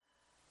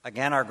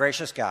Again, our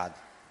gracious God,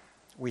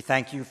 we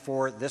thank you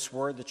for this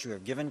word that you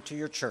have given to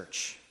your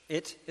church.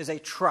 It is a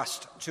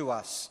trust to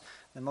us,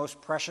 the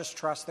most precious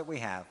trust that we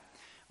have.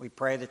 We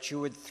pray that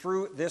you would,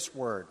 through this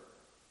word,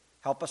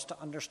 help us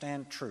to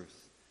understand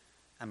truth.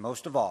 And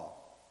most of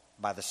all,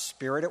 by the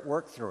Spirit at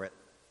work through it,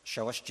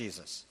 show us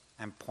Jesus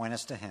and point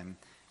us to him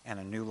and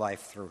a new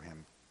life through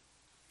him.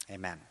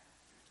 Amen.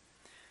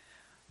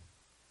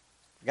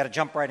 We've got to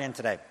jump right in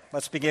today.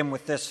 Let's begin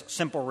with this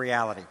simple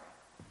reality.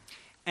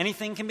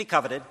 Anything can be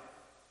coveted,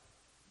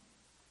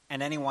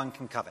 and anyone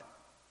can covet.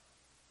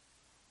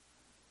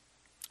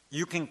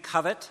 You can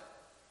covet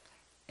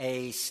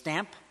a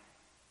stamp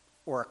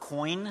or a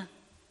coin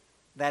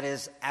that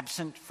is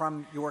absent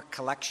from your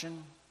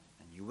collection,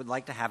 and you would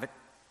like to have it,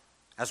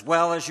 as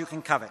well as you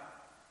can covet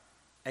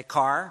a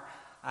car,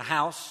 a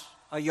house,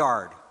 a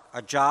yard,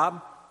 a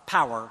job,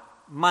 power,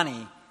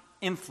 money,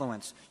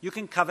 influence. You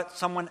can covet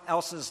someone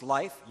else's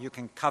life. You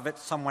can covet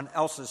someone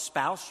else's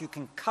spouse. You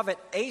can covet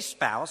a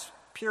spouse,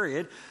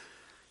 period.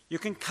 You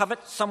can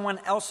covet someone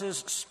else's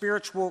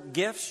spiritual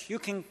gifts. You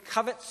can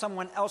covet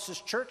someone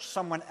else's church,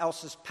 someone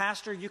else's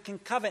pastor. You can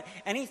covet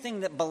anything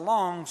that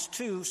belongs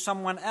to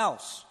someone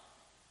else.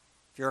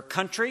 If you're a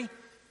country,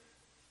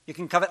 you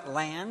can covet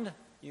land.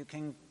 You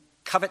can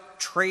covet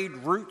trade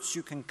routes.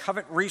 You can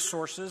covet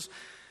resources.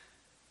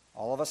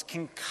 All of us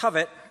can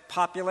covet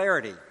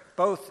popularity.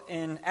 Both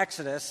in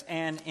Exodus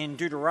and in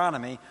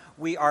Deuteronomy,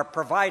 we are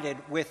provided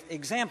with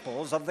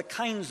examples of the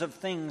kinds of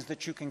things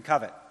that you can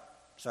covet.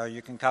 So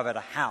you can covet a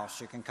house,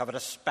 you can covet a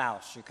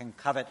spouse, you can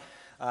covet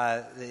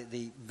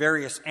the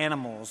various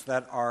animals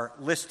that are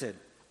listed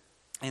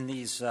in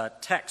these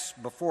texts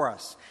before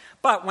us.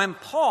 But when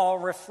Paul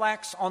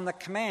reflects on the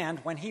command,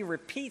 when he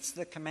repeats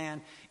the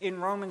command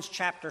in Romans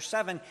chapter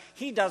 7,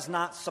 he does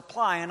not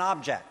supply an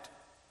object.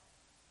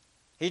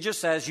 He just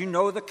says, you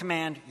know the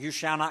command, you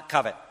shall not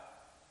covet.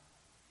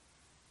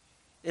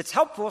 It's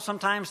helpful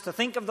sometimes to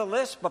think of the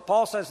list, but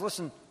Paul says,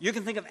 listen, you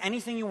can think of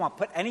anything you want.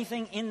 Put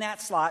anything in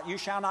that slot. You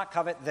shall not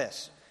covet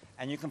this.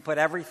 And you can put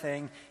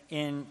everything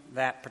in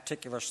that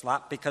particular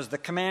slot because the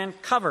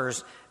command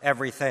covers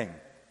everything.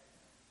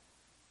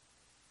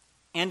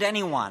 And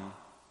anyone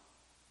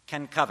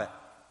can covet.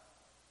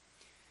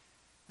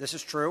 This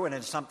is true, and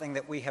it's something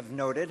that we have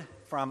noted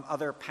from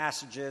other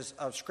passages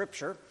of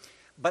Scripture.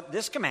 But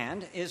this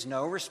command is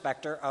no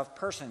respecter of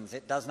persons.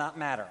 It does not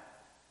matter.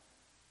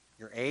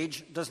 Your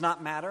age does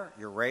not matter,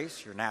 your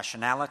race, your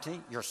nationality,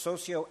 your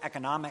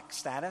socioeconomic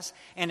status,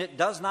 and it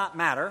does not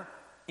matter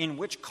in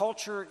which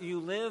culture you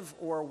live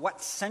or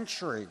what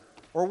century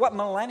or what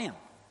millennium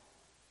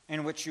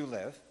in which you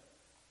live.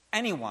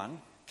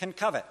 Anyone can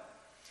covet.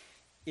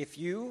 If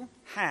you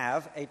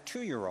have a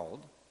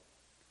 2-year-old,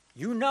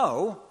 you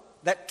know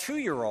that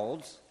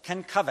 2-year-olds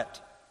can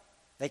covet.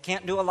 They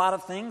can't do a lot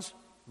of things,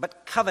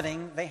 but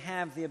coveting they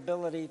have the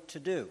ability to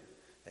do.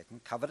 They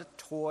can covet a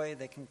toy,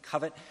 they can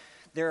covet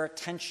their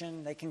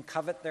attention, they can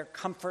covet their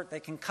comfort, they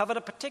can covet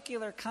a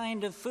particular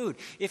kind of food.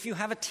 If you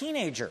have a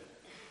teenager,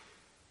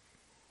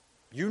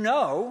 you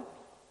know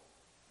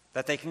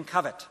that they can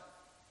covet.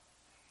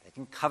 They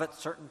can covet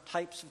certain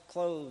types of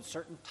clothes,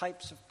 certain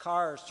types of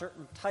cars,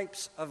 certain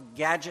types of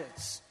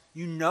gadgets.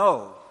 You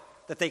know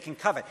that they can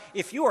covet.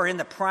 If you are in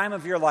the prime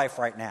of your life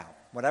right now,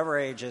 whatever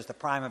age is the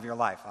prime of your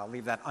life, I'll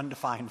leave that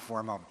undefined for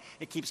a moment.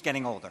 It keeps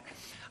getting older.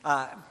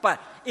 But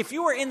if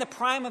you are in the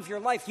prime of your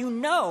life, you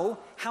know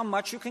how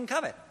much you can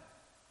covet.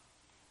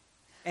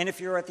 And if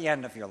you're at the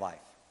end of your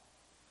life,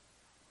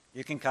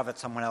 you can covet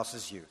someone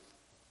else's youth,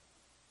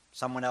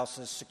 someone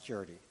else's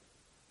security,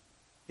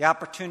 the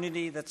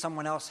opportunity that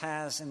someone else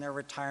has in their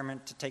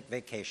retirement to take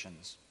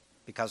vacations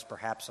because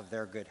perhaps of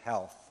their good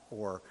health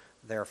or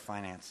their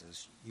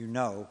finances. You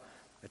know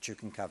that you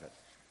can covet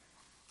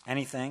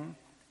anything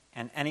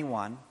and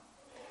anyone,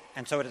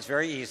 and so it is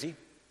very easy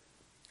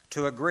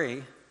to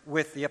agree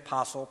with the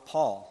Apostle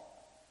Paul.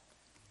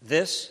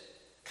 This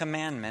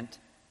commandment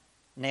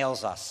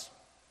nails us.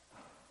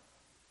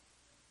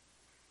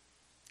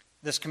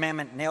 This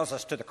commandment nails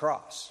us to the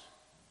cross.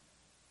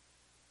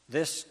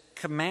 This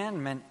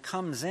commandment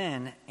comes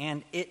in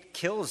and it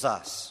kills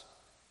us.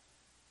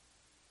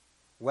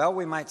 Well,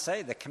 we might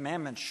say the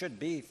commandment should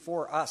be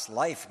for us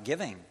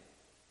life-giving,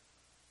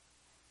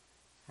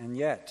 and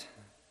yet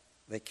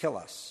they kill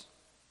us.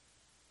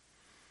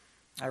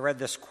 I read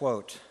this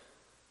quote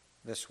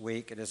this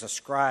week. It is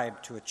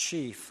ascribed to a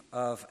chief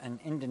of an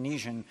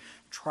Indonesian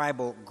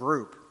tribal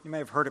group. You may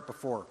have heard it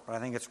before, but I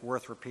think it's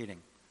worth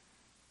repeating.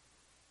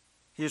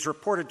 He is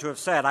reported to have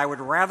said, I would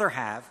rather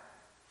have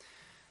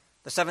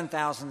the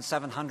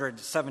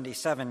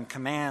 7,777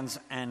 commands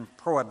and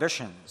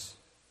prohibitions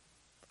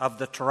of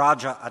the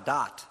Toraja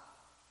Adat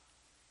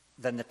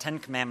than the 10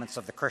 Commandments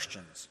of the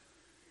Christians.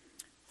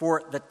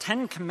 For the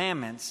 10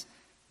 Commandments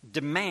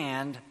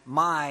demand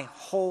my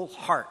whole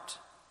heart,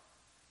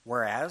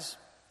 whereas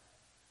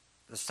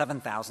the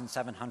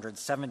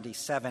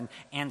 7,777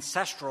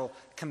 ancestral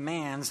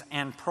commands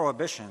and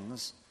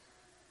prohibitions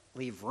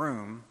leave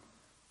room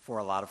for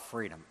a lot of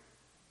freedom.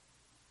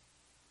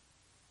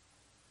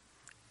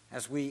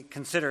 as we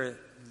consider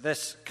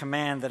this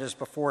command that is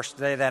before us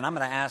today, then I'm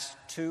going to ask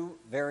two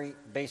very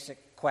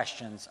basic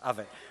questions of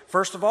it.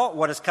 First of all,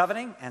 what is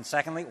coveting? And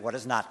secondly, what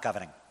is not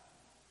coveting?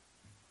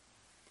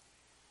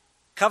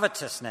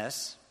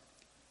 Covetousness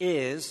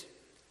is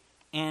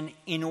an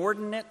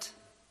inordinate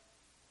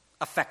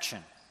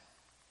affection,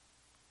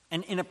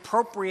 an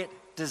inappropriate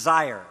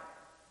desire,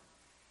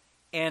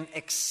 an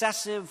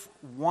excessive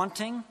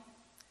wanting,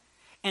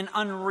 an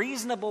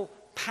unreasonable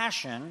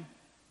passion,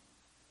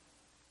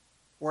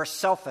 or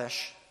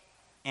selfish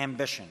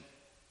ambition.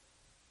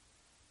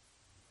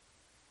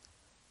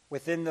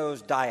 Within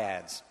those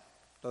dyads,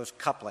 those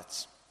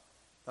couplets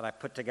that I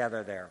put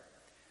together there,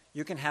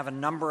 you can have a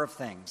number of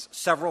things.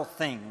 Several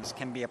things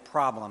can be a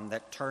problem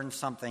that turn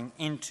something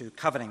into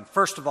coveting.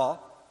 First of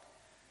all,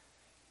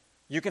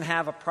 you can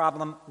have a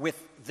problem with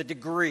the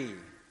degree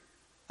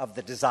of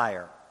the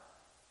desire.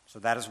 So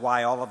that is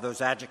why all of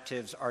those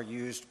adjectives are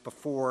used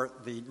before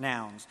the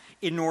nouns.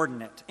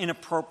 Inordinate,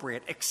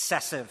 inappropriate,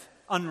 excessive,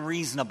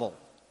 unreasonable.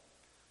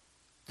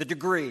 The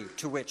degree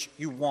to which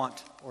you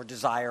want or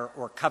desire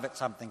or covet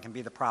something can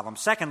be the problem.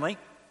 Secondly,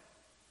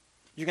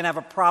 you can have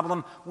a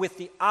problem with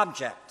the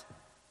object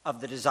of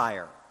the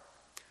desire,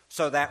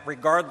 so that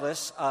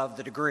regardless of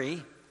the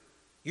degree,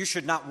 you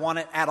should not want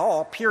it at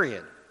all,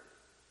 period,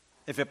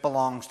 if it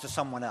belongs to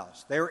someone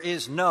else. There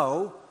is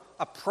no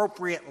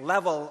appropriate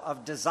level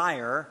of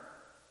desire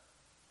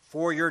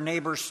for your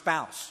neighbor's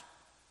spouse.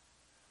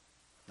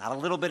 Not a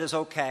little bit is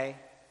okay,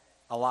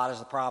 a lot is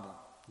the problem.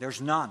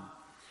 There's none.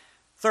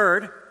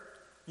 Third,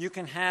 you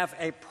can have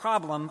a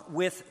problem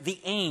with the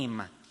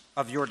aim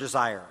of your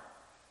desire.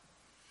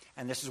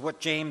 And this is what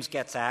James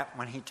gets at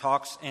when he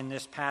talks in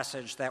this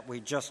passage that we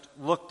just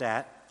looked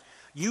at.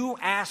 You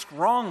ask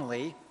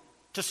wrongly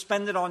to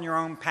spend it on your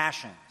own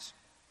passions.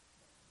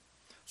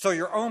 So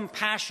your own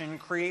passion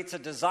creates a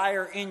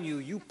desire in you.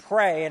 You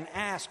pray and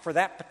ask for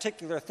that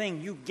particular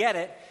thing. You get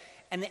it.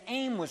 And the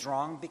aim was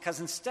wrong because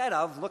instead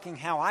of looking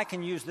how I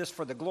can use this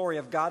for the glory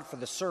of God, for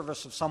the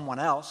service of someone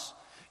else,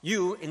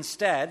 you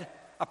instead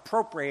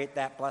appropriate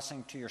that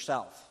blessing to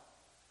yourself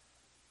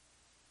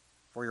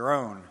for your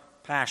own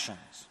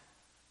passions.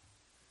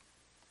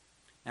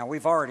 Now,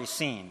 we've already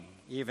seen,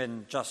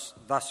 even just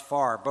thus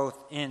far, both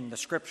in the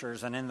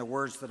Scriptures and in the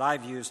words that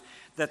I've used,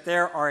 that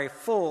there are a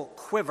full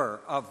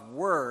quiver of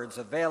words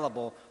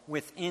available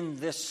within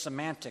this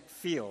semantic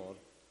field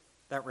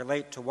that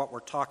relate to what we're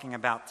talking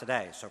about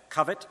today. So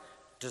covet,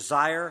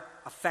 desire,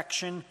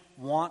 affection,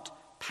 want,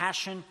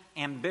 passion,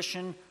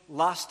 ambition,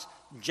 lust,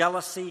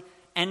 jealousy,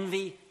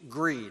 envy,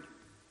 greed.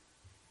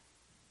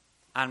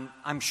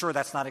 I'm sure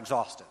that's not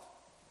exhaustive.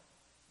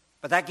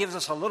 But that gives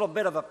us a little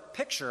bit of a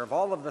picture of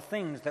all of the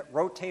things that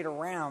rotate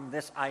around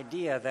this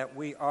idea that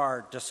we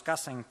are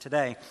discussing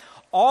today.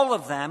 All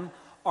of them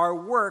are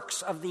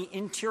works of the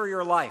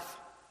interior life.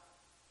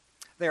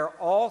 They are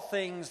all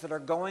things that are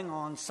going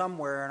on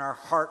somewhere in our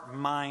heart,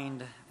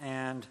 mind,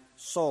 and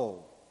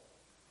soul.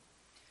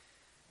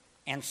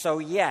 And so,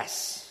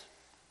 yes,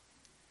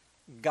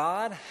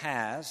 God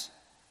has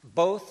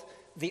both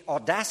the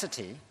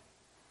audacity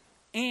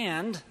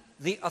and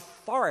the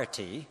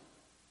authority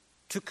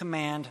to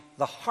command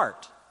the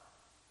heart,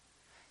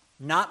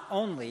 not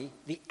only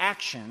the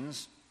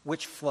actions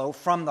which flow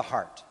from the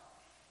heart.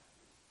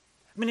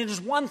 I mean, it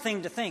is one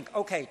thing to think,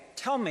 okay,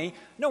 tell me,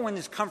 no one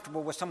is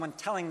comfortable with someone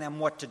telling them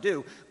what to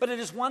do, but it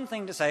is one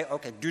thing to say,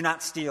 okay, do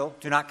not steal,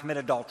 do not commit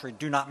adultery,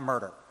 do not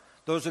murder.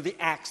 Those are the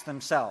acts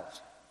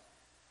themselves.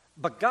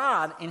 But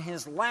God, in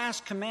his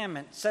last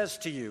commandment, says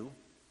to you,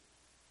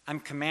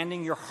 I'm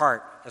commanding your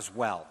heart as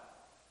well.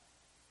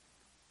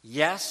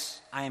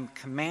 Yes, I am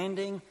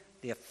commanding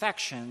the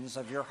affections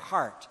of your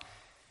heart.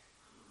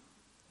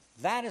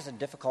 That is a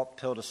difficult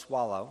pill to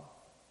swallow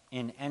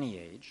in any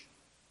age,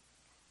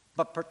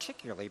 but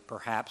particularly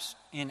perhaps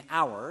in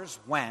ours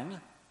when,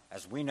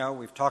 as we know,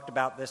 we've talked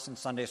about this in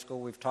Sunday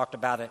school, we've talked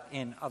about it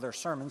in other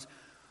sermons,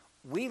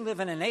 we live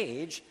in an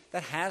age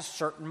that has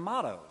certain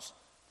mottos.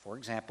 For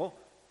example,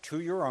 to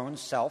your own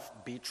self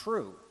be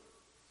true.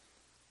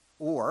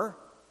 Or,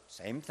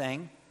 same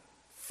thing,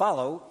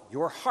 follow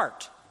your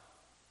heart.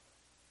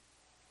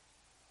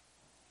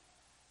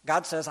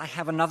 God says, I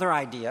have another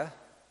idea.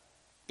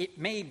 It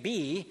may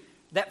be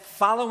that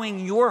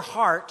following your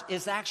heart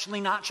is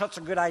actually not such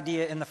a good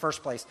idea in the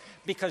first place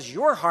because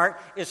your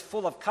heart is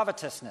full of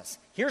covetousness.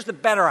 Here's the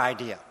better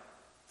idea.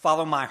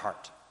 Follow my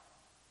heart.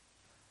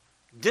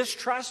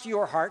 Distrust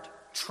your heart,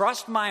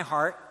 trust my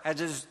heart as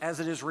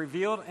it is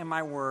revealed in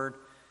my word,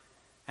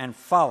 and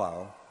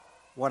follow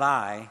what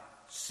I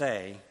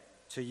say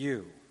to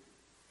you.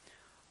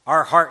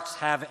 Our hearts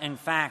have, in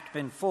fact,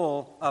 been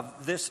full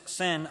of this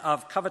sin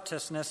of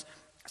covetousness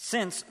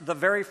since the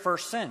very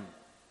first sin.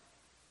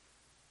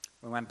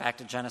 We went back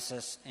to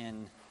Genesis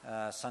in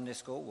Sunday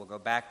school. We'll go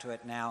back to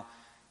it now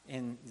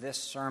in this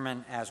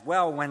sermon as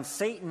well. When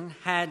Satan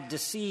had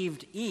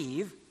deceived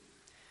Eve,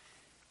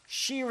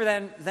 she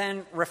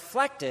then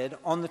reflected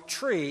on the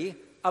tree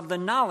of the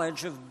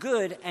knowledge of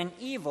good and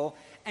evil,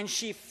 and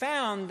she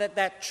found that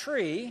that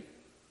tree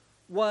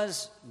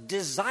was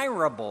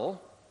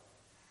desirable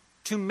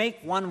to make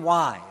one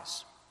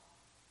wise.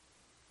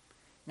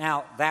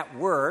 Now, that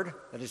word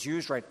that is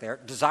used right there,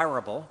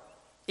 desirable,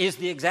 is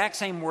the exact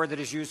same word that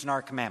is used in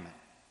our commandment.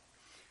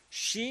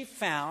 She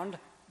found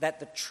that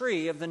the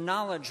tree of the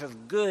knowledge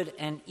of good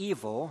and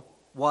evil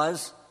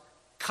was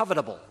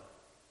covetable.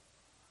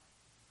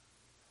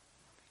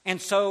 And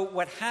so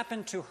what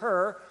happened to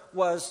her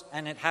was,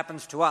 and it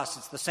happens to us,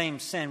 it's the same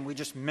sin, we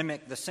just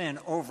mimic the sin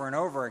over and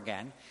over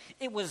again.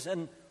 It was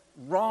a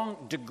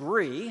wrong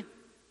degree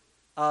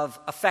of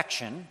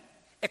affection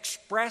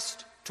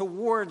expressed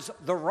towards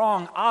the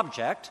wrong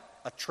object,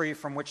 a tree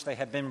from which they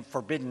had been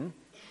forbidden,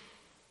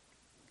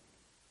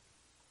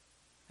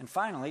 and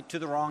finally, to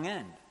the wrong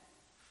end.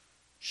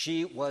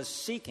 She was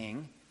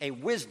seeking a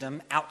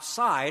wisdom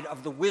outside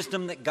of the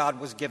wisdom that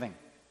God was giving,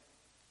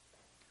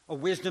 a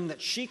wisdom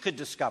that she could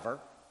discover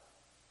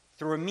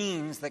through a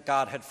means that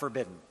God had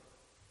forbidden.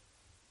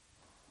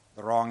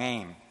 The wrong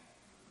aim.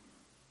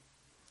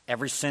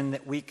 Every sin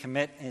that we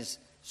commit is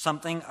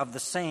something of the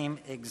same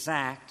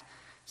exact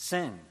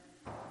sin.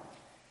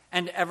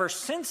 And ever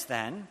since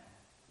then,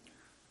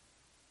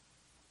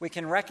 we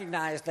can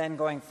recognize then,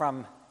 going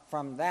from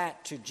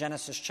that to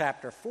Genesis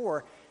chapter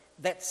 4,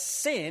 that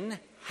sin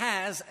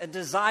has a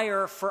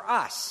desire for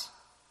us.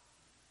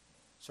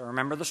 So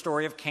remember the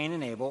story of Cain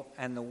and Abel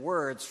and the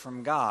words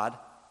from God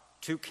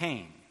to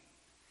Cain.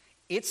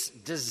 Its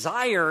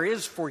desire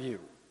is for you.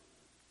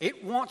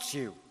 It wants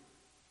you.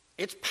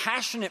 It's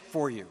passionate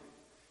for you.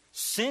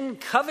 Sin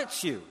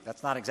covets you.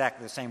 That's not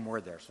exactly the same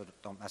word there, so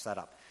don't mess that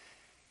up.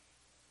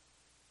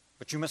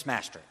 But you must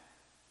master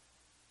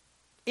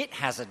it. It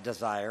has a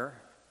desire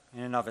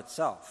in and of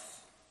itself.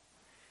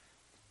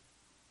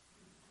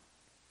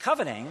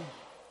 Coveting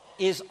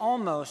is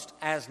almost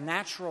as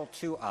natural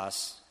to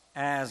us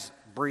as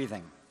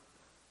breathing.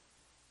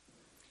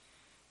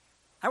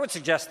 I would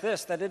suggest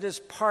this, that it is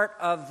part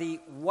of the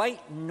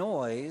white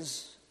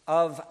noise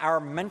of our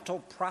mental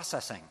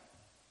processing.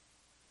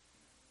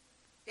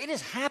 It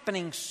is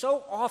happening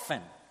so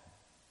often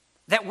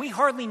that we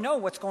hardly know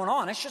what's going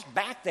on. It's just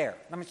back there.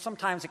 I mean,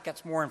 sometimes it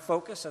gets more in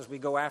focus as we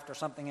go after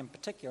something in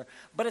particular,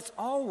 but it's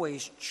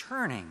always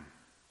churning.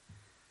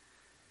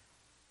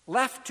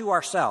 Left to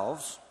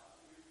ourselves,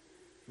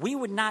 we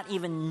would not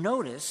even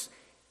notice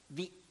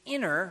the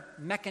inner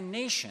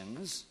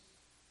machinations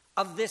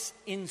of this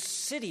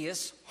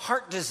insidious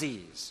heart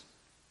disease.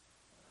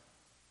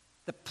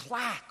 The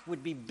plaque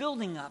would be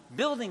building up,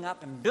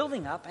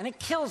 and it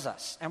kills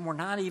us, and we're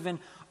not even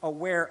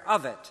aware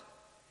of it.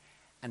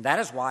 And that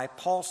is why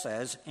Paul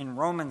says in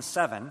Romans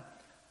 7,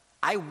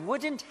 I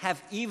wouldn't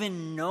have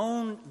even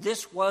known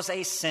this was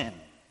a sin.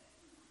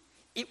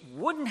 It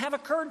wouldn't have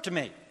occurred to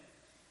me.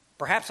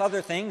 Perhaps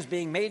other things,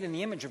 being made in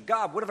the image of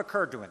God, would have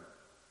occurred to him.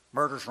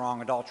 Murder's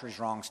wrong, adultery's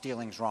wrong,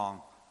 stealing's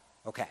wrong.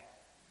 Okay.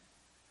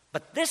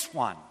 But this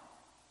one,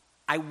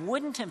 I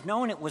wouldn't have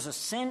known it was a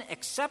sin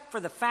except for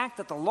the fact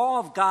that the law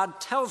of God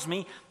tells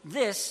me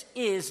this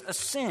is a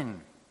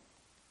sin.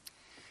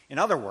 In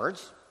other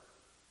words,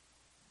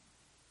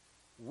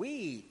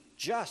 we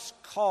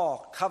just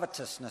call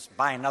covetousness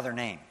by another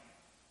name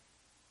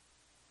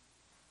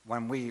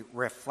when we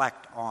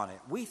reflect on it.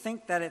 We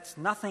think that it's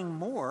nothing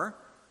more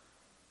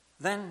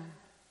than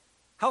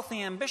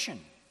healthy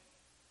ambition,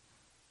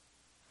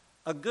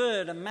 a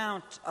good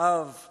amount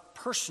of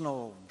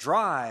personal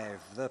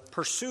drive, the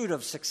pursuit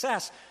of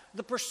success,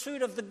 the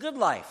pursuit of the good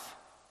life.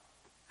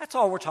 That's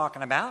all we're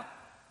talking about.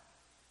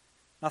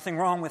 Nothing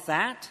wrong with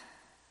that.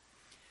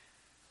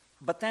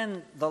 But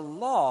then the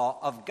law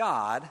of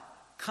God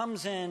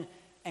comes in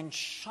and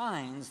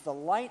shines the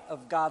light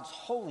of God's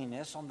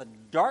holiness on the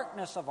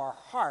darkness of our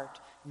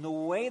heart and the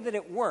way that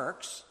it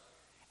works.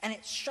 And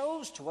it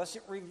shows to us,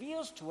 it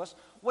reveals to us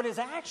what is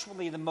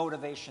actually the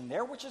motivation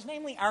there, which is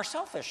namely our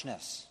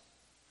selfishness.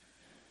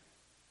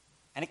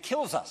 And it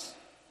kills us.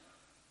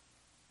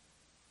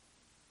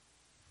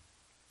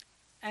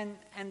 And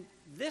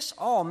this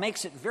all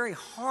makes it very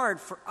hard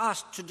for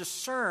us to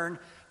discern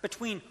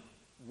between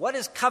what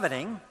is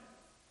coveting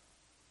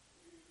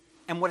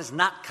and what is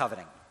not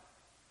coveting.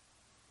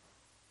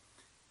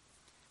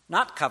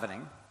 Not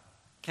coveting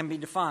can be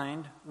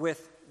defined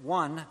with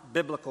one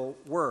biblical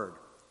word,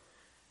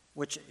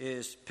 which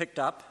is picked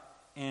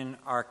up in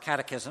our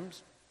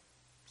catechisms,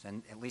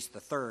 and at least the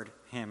third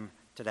hymn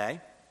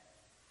today.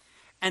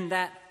 And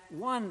that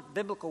one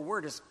biblical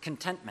word is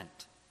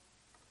contentment.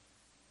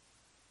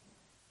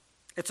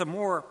 It's a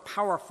more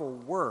powerful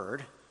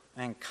word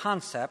and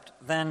concept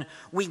than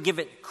we give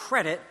it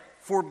credit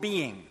for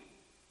being.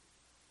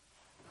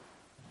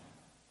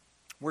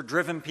 We're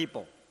driven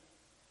people.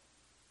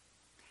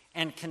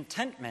 And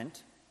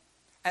contentment,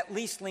 at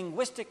least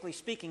linguistically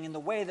speaking, in the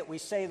way that we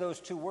say those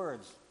two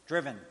words,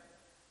 driven,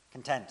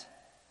 content.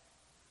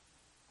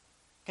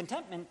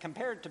 Contentment,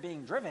 compared to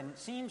being driven,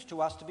 seems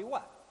to us to be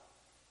what?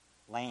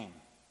 Lame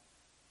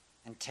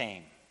and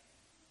tame.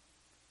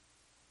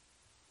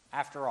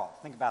 After all,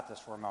 think about this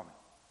for a moment.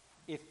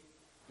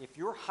 If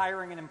you're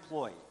hiring an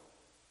employee,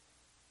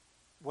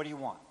 what do you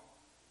want?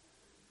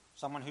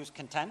 Someone who's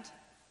content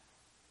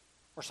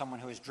or someone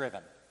who is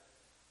driven?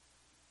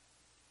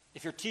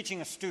 If you're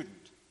teaching a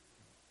student,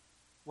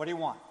 what do you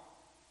want?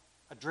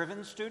 A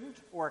driven student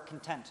or a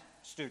content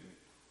student?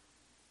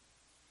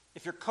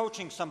 If you're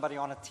coaching somebody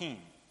on a team,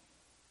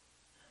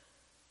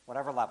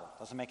 whatever level,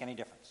 doesn't make any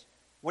difference.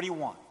 What do you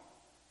want?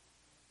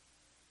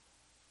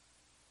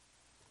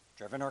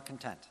 Driven or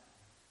content?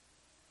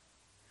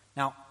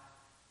 Now,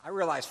 I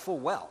realize full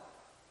well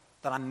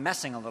that I'm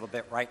messing a little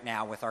bit right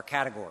now with our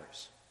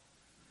categories.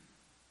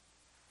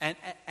 And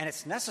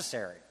it's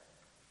necessary.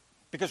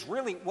 Because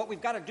really, what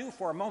we've got to do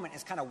for a moment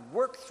is kind of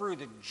work through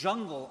the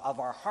jungle of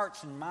our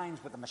hearts and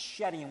minds with a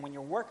machete. And when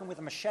you're working with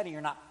a machete, you're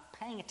not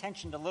paying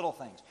attention to little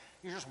things.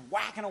 You're just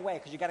whacking away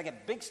because you've got to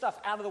get big stuff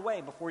out of the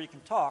way before you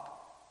can talk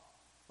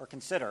or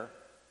consider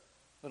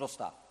little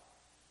stuff,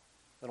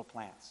 little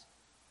plants.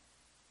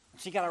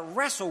 So you got to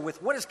wrestle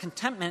with what is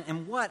contentment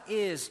and what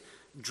is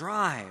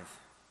drive.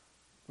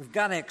 We've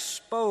got to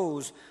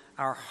expose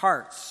our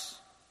hearts.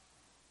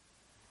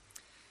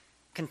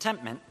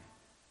 Contentment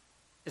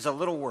is a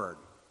little word.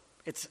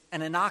 It's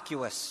an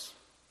innocuous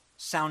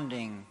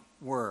sounding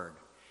word.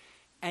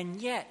 And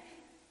yet,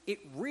 it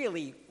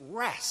really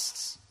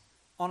rests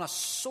on a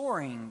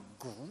soaring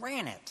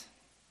granite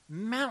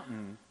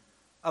mountain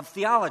of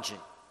theology.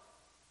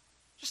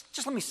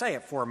 Just let me say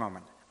it for a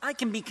moment. I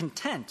can be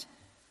content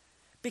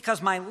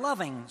because my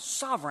loving,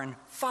 sovereign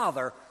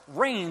Father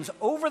reigns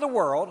over the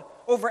world,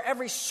 over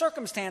every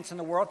circumstance in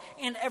the world,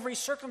 and every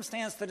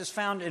circumstance that is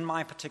found in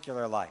my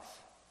particular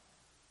life.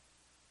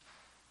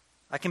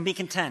 I can be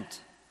content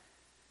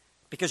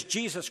because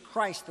Jesus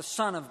Christ, the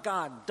Son of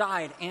God,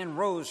 died and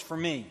rose for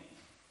me.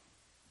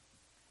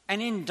 And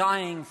in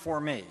dying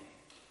for me,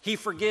 he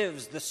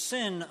forgives the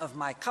sin of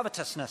my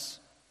covetousness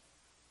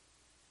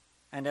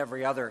and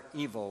every other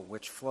evil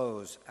which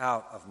flows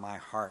out of my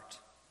heart.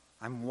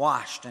 I'm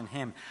washed in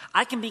him.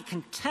 I can be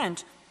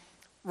content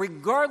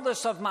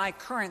regardless of my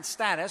current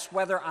status,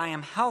 whether I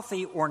am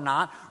healthy or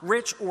not,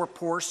 rich or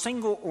poor,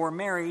 single or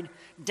married,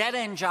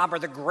 dead-end job or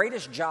the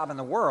greatest job in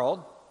the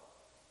world.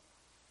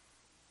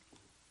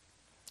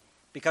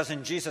 Because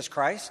in Jesus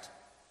Christ,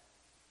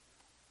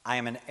 I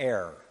am an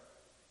heir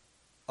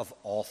of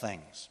all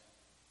things.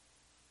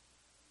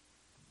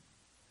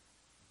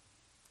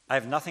 I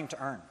have nothing to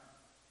earn.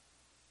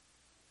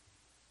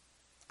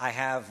 I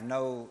have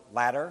no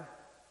ladder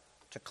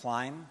to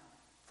climb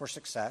for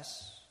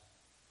success.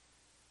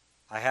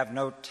 I have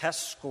no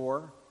test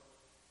score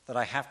that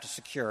I have to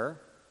secure,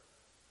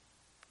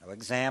 no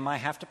exam I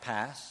have to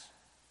pass.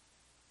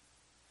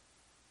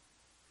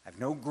 I have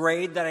no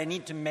grade that I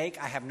need to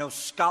make. I have no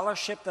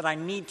scholarship that I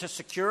need to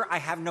secure. I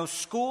have no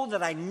school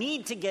that I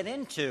need to get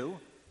into.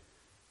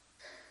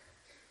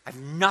 I have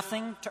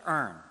nothing to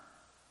earn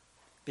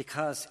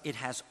because it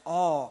has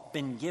all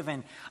been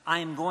given. I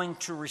am going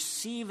to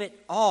receive it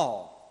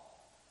all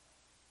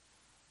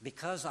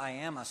because I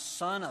am a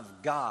son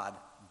of God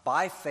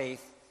by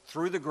faith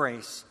through the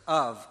grace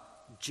of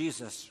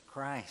Jesus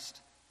Christ.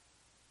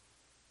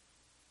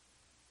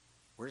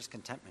 Where does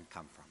contentment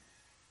come from?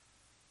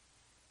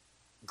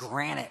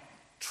 Granite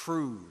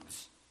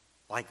truths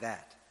like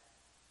that.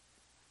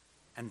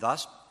 And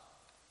thus,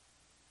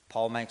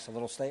 Paul makes a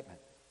little statement.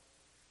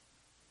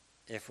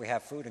 If we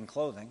have food and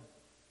clothing,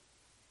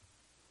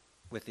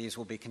 with these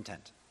we'll be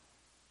content.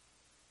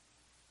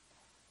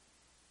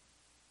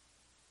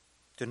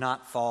 Do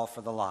not fall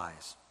for the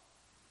lies.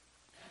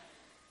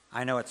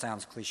 I know it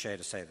sounds cliche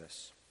to say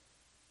this,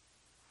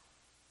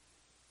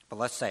 but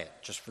let's say it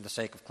just for the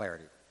sake of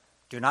clarity.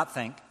 Do not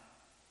think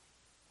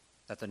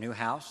that the new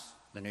house,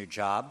 the new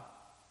job,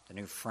 the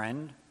new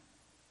friend,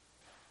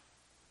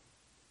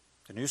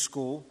 the new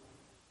school,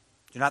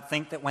 do not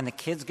think that when the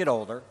kids get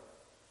older,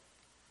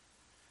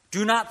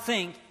 do not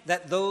think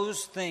that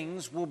those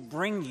things will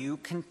bring you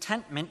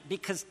contentment,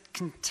 because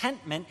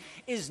contentment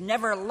is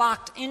never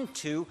locked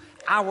into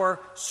our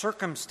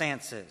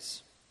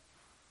circumstances.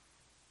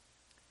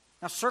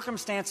 Now,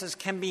 circumstances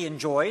can be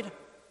enjoyed.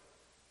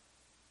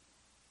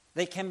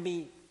 They can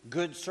be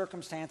good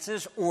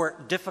circumstances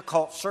or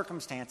difficult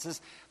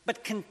circumstances,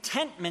 but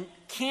contentment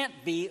can't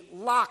be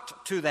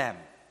locked to them.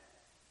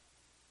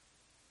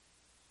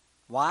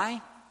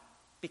 Why?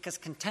 Because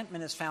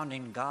contentment is found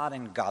in God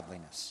and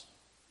godliness,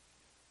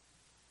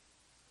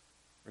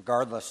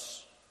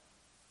 regardless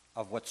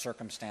of what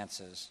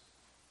circumstances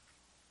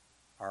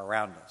are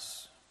around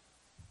us.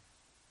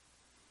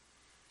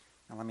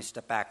 Now let me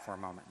step back for a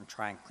moment and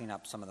try and clean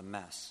up some of the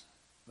mess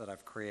that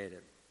I've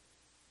created.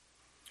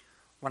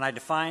 When I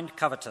defined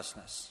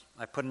covetousness,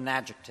 I put an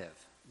adjective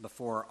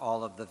before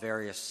all of the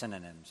various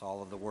synonyms,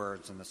 all of the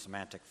words in the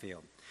semantic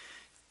field.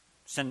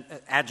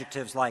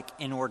 Adjectives like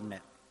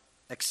inordinate,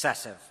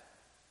 excessive.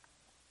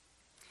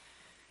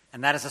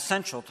 And that is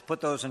essential to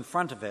put those in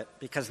front of it,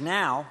 because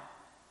now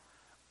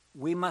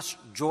we must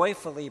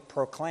joyfully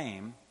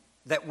proclaim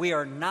that we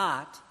are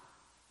not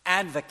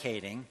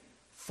advocating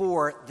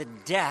for the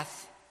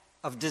death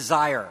of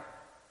desire,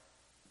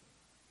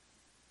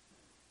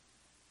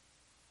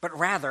 but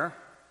rather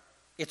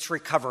its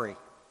recovery,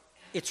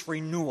 its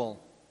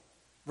renewal,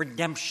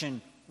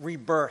 redemption,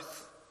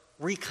 rebirth,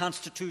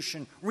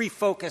 reconstitution,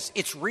 refocus,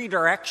 its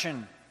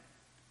redirection,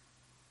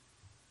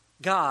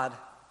 God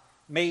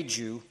made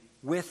you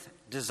with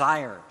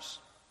desires.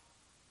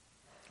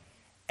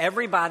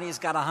 Everybody's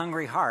got a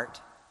hungry heart,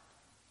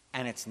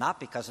 and it's not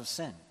because of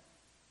sin.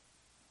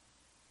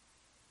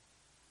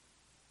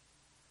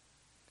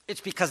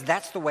 It's because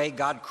that's the way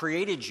God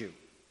created you.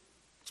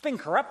 It's been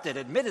corrupted,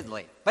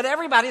 admittedly, but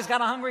everybody's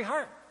got a hungry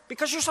heart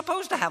because you're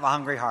supposed to have a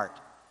hungry heart.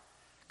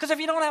 Because if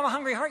you don't have a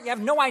hungry heart, you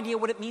have no idea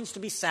what it means to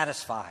be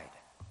satisfied.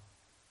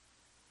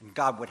 And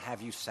God would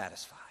have you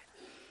satisfied.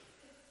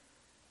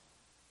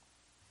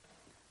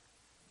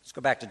 Let's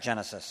go back to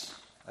Genesis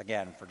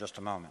again for just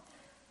a moment.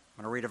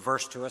 I'm going to read a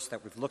verse to us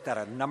that we've looked at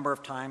a number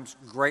of times.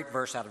 Great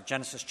verse out of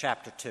Genesis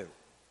chapter 2.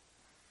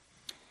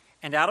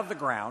 And out of the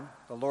ground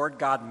the Lord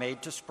God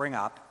made to spring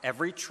up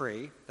every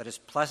tree that is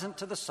pleasant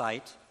to the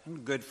sight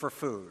and good for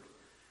food.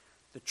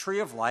 The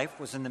tree of life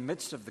was in the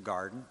midst of the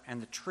garden,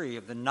 and the tree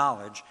of the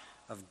knowledge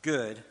of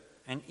good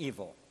and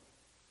evil.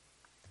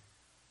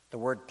 The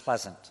word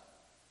pleasant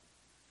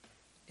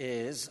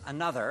is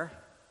another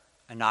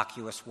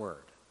innocuous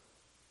word.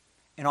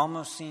 It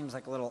almost seems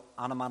like a little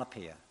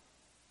onomatopoeia.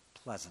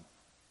 Pleasant.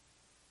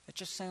 It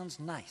just sounds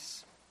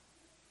nice.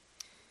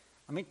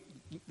 I mean,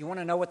 you want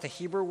to know what the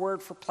Hebrew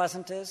word for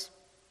pleasant is?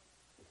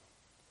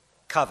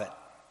 Covet.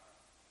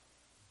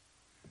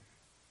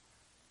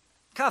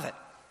 Covet.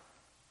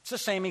 It's the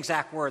same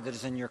exact word that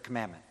is in your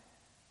commandment.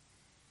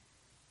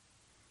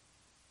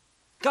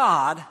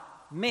 God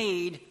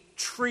made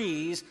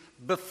trees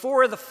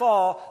before the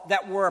fall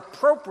that were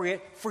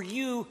appropriate for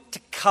you to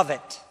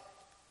covet.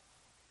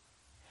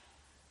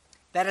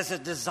 That is a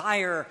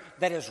desire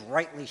that is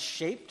rightly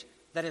shaped,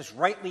 that is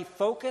rightly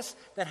focused,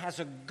 that has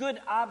a good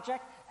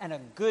object and a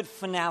good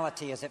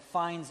finality as it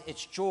finds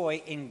its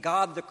joy in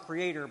God the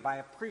Creator by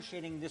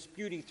appreciating this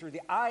beauty through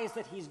the eyes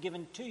that He's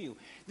given to you.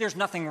 There's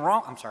nothing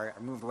wrong. I'm sorry,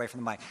 I moved away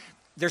from the mic.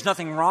 There's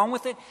nothing wrong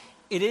with it.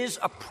 It is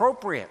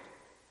appropriate.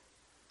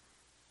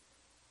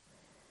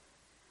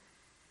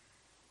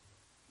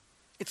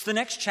 It's the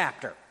next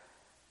chapter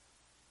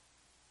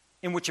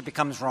in which it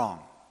becomes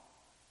wrong.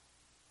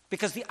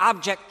 Because the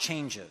object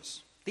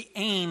changes, the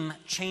aim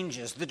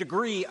changes, the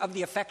degree of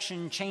the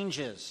affection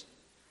changes.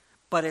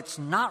 But it's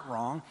not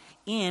wrong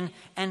in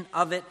and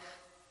of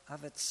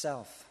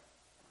itself.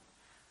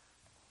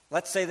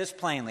 Let's say this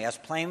plainly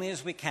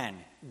as we can.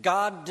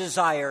 God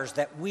desires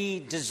that we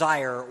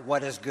desire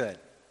what is good.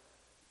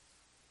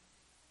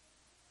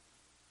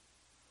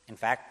 In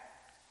fact,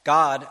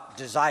 God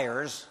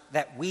desires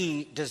that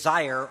we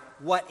desire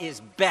what is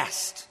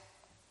best.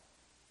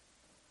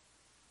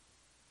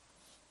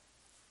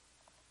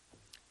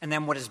 And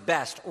then what is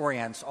best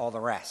orients all the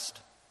rest.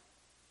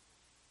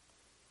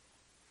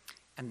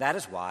 And that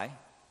is why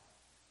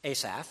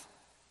Asaph,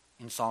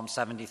 in Psalm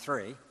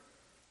 73,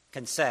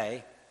 can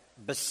say,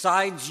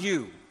 "Besides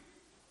you,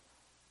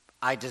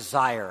 I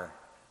desire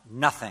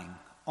nothing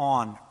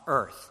on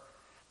earth."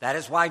 That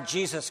is why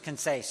Jesus can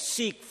say,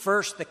 "Seek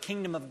first the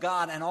kingdom of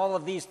God, and all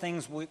of these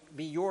things will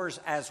be yours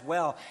as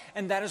well."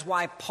 And that is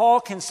why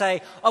Paul can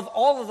say, of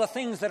all of the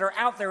things that are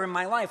out there in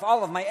my life,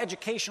 all of my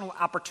educational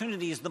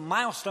opportunities, the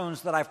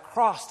milestones that I've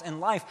crossed in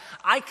life,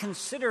 I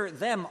consider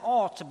them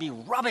all to be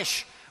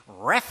rubbish,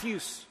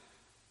 refuse,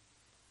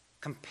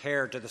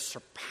 compared to the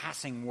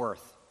surpassing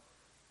worth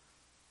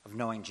of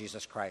knowing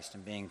Jesus Christ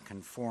and being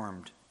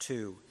conformed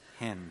to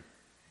Him.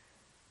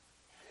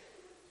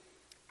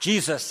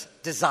 Jesus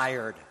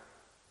desired.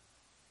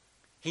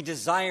 He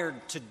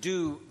desired to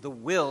do the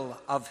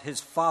will of His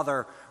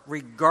Father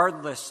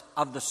regardless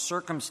of the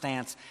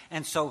circumstance,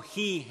 and so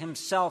He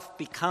Himself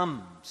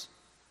becomes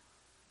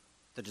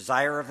the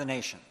desire of the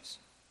nations,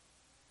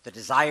 the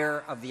desire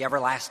of the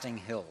everlasting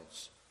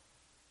hills.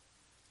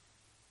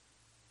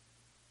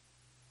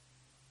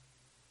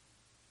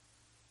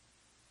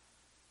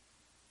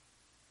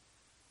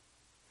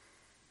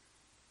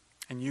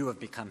 And you have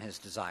become His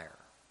desire.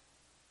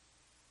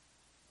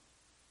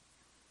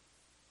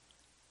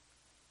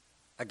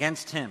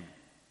 Against Him,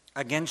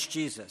 against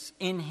Jesus,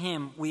 in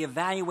Him, we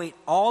evaluate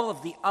all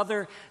of the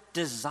other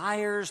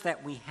desires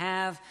that we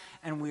have,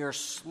 and we are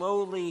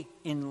slowly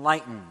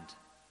enlightened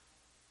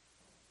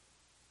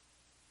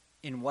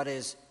in what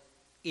is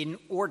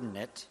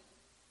inordinate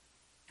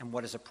and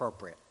what is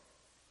appropriate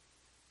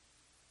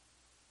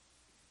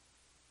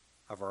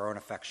of our own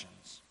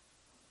affections.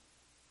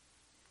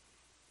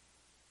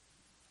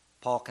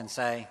 Paul can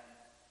say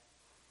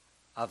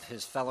of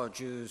his fellow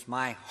Jews,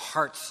 "My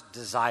heart's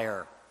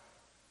desire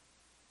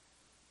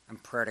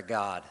and prayer to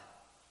God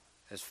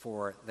is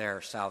for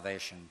their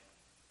salvation."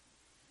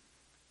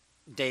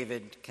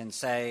 David can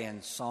say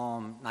in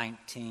Psalm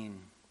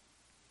 19,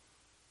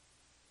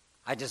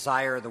 "I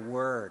desire the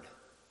word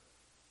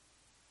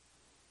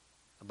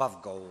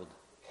above gold."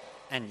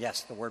 And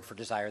yes, the word for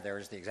desire there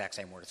is the exact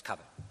same word as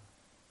covet.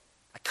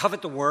 I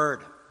covet the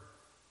word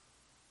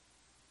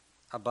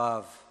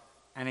above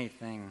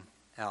anything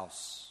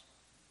else.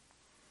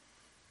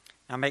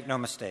 Now make no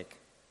mistake.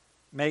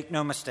 Make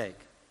no mistake.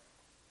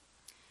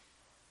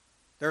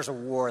 There's a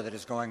war that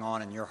is going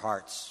on in your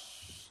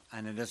hearts,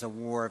 and it is a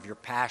war of your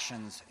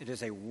passions. It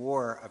is a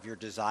war of your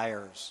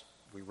desires.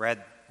 We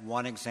read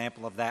one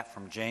example of that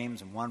from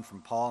James and one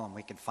from Paul, and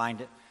we could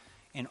find it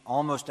in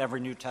almost every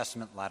New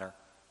Testament letter.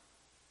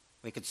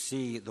 We could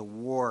see the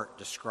war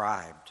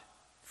described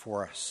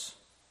for us.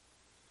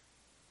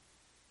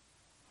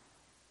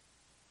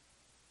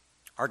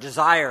 Our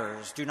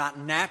desires do not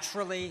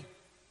naturally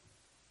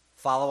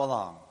follow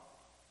along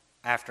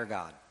after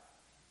God.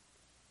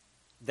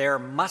 They're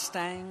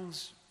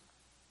Mustangs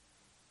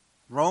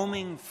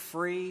roaming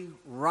free,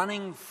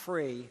 running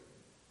free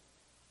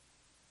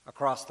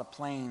across the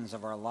plains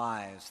of our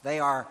lives. They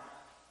are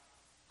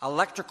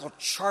electrical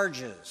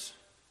charges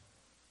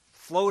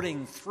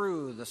floating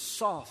through the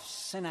soft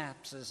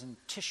synapses and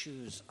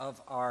tissues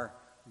of our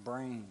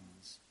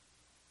brains.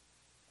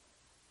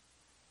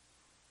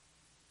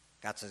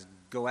 God says,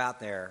 go out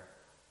there.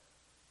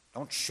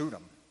 Don't shoot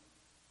them.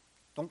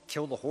 Don't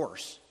kill the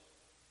horse.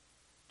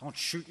 Don't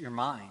shoot your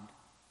mind.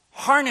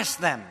 Harness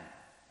them.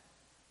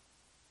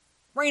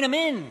 Rein them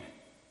in.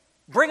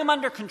 Bring them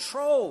under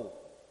control.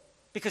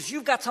 Because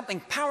you've got something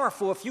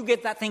powerful if you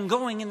get that thing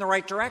going in the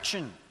right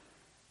direction.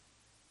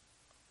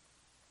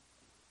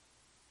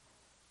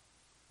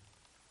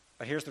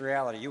 But here's the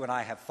reality. You and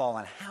I have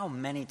fallen how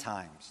many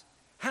times?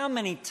 How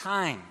many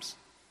times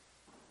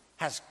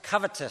has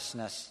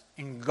covetousness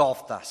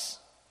engulfed us?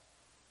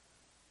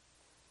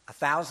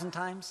 1,000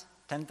 times?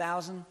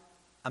 10,000?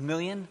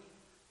 1,000,000?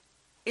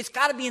 It's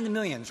got to be in the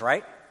millions,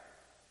 right?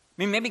 I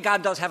mean, maybe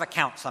God does have a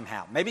count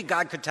somehow. Maybe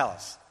God could tell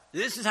us,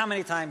 this is how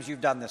many times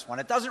you've done this one.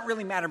 It doesn't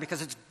really matter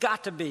because it's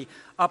got to be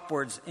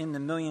upwards in the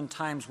 1,000,000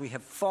 times we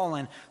have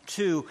fallen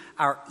to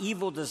our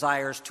evil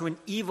desires, to an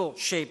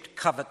evil-shaped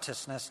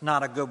covetousness,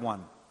 not a good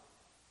one.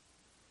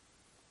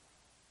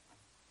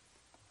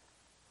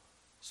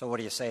 So what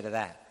do you say to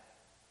that?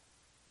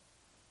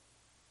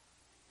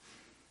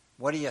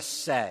 What do you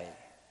say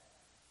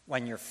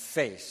when you're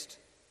faced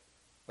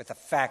with the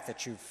fact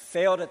that you've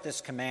failed at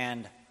this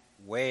command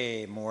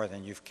way more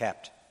than you've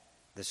kept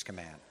this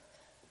command?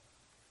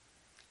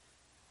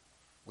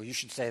 Well, you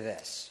should say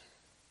this: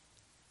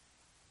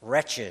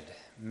 wretched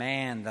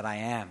man that I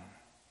am,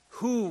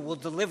 who will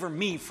deliver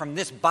me from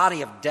this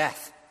body of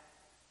death?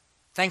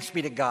 Thanks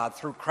be to God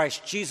through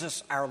Christ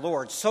Jesus our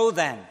Lord. So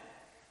then,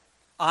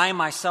 I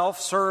myself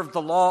serve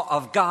the law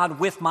of God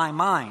with my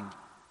mind,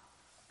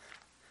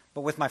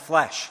 but with my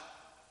flesh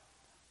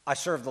I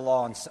serve the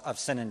law of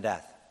sin and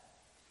death.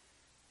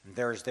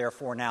 There is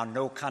therefore now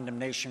no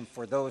condemnation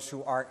for those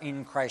who are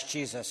in Christ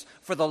Jesus.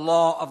 For the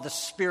law of the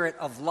Spirit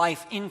of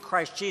life in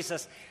Christ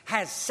Jesus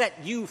has set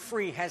you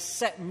free, has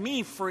set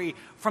me free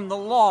from the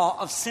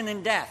law of sin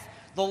and death.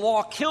 The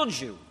law killed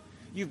you.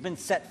 You've been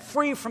set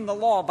free from the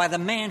law by the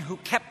man who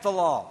kept the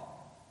law.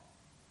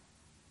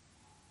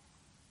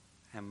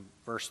 And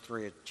verse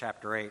 3 of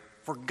chapter 8.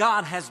 For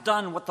God has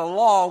done what the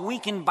law,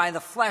 weakened by the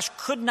flesh,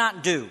 could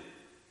not do,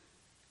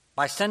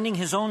 by sending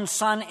his own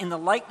Son in the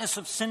likeness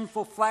of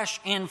sinful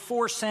flesh, and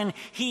for sin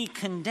he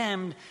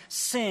condemned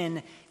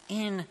sin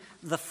in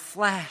the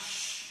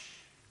flesh.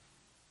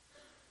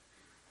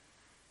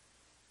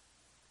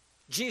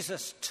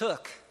 Jesus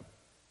took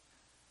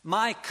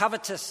my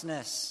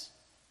covetousness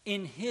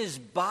in his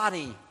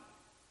body,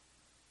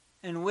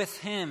 and with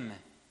him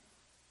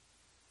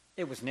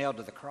it was nailed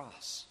to the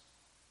cross.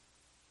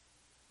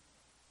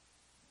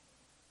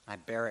 I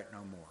bear it no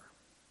more.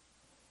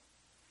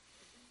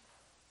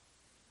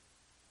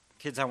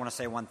 Kids, I want to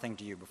say one thing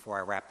to you before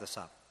I wrap this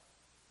up.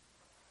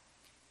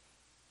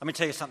 Let me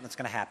tell you something that's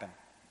going to happen.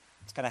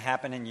 It's going to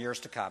happen in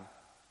years to come.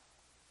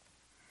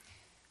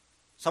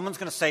 Someone's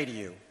going to say to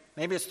you,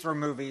 maybe it's through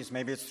movies,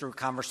 maybe it's through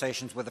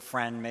conversations with a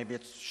friend, maybe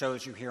it's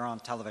shows you hear on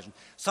television.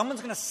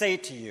 Someone's going to say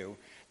to you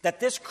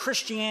that this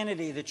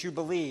Christianity that you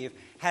believe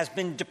has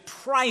been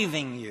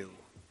depriving you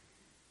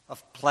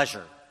of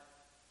pleasure,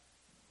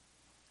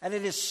 and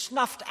it has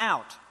snuffed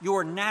out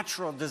your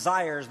natural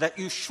desires that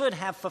you should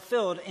have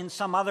fulfilled in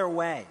some other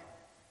way.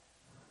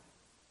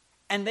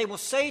 And they will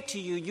say to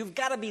you, you've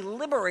got to be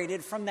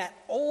liberated from that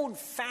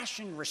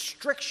old-fashioned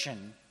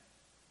restriction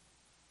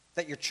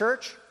that your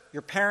church,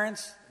 your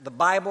parents, the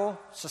Bible,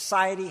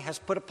 society has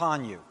put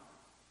upon you.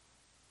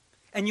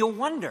 And you'll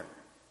wonder,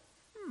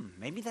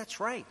 maybe that's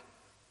right.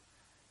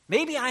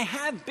 Maybe I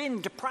have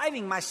been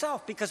depriving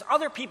myself because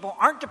other people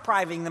aren't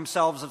depriving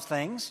themselves of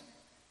things,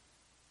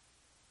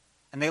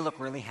 and they look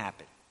really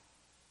happy.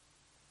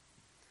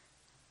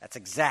 That's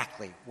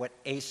exactly what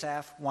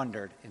Asaph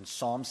wondered in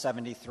Psalm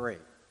 73.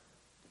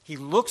 He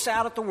looks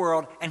out at the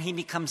world and he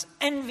becomes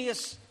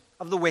envious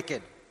of the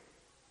wicked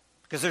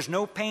because there's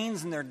no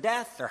pains in their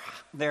death.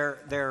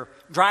 They're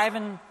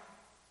driving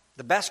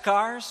the best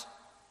cars,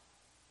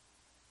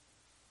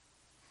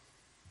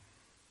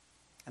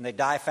 and they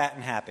die fat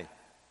and happy.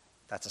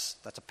 That's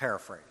a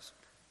paraphrase,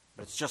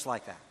 but it's just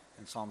like that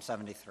in Psalm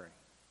 73.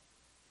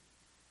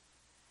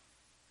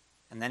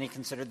 And then he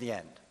considered the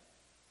end.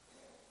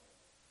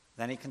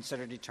 Then he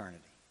considered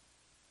eternity.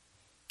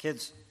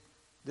 Kids,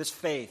 this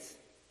faith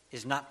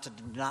is not to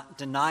not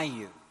deny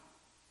you,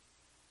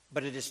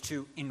 but it is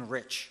to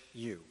enrich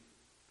you.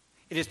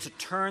 It is to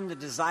turn the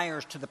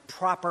desires to the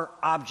proper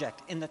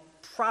object in the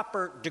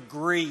proper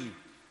degree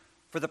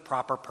for the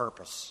proper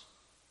purpose.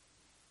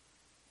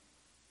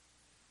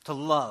 To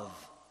love,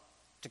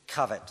 to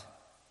covet,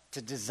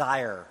 to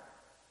desire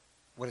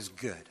what is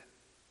good.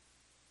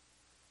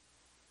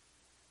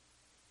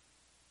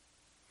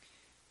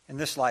 In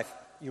this life,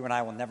 you and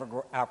I will never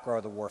outgrow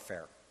the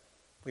warfare.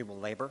 We will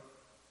labor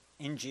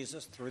in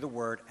Jesus through the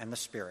Word and the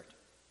Spirit.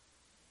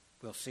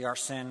 We'll see our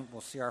sin,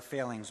 we'll see our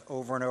failings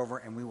over and over,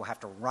 and we will have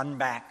to run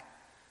back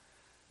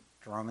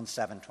to Romans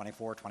 7,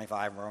 24,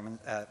 25,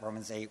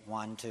 Romans 8,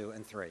 1, 2,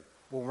 and 3.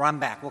 We'll run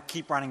back. We'll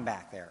keep running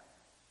back there.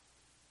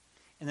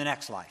 In the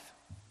next life,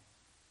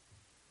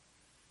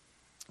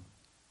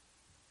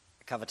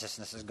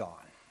 covetousness is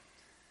gone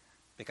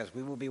because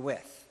we will be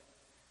with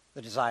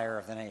the desire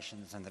of the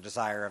nations and the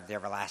desire of the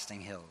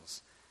everlasting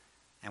hills,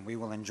 and we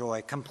will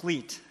enjoy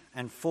complete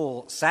and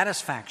full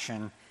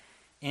satisfaction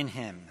in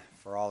Him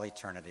for all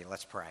eternity.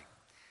 Let's pray.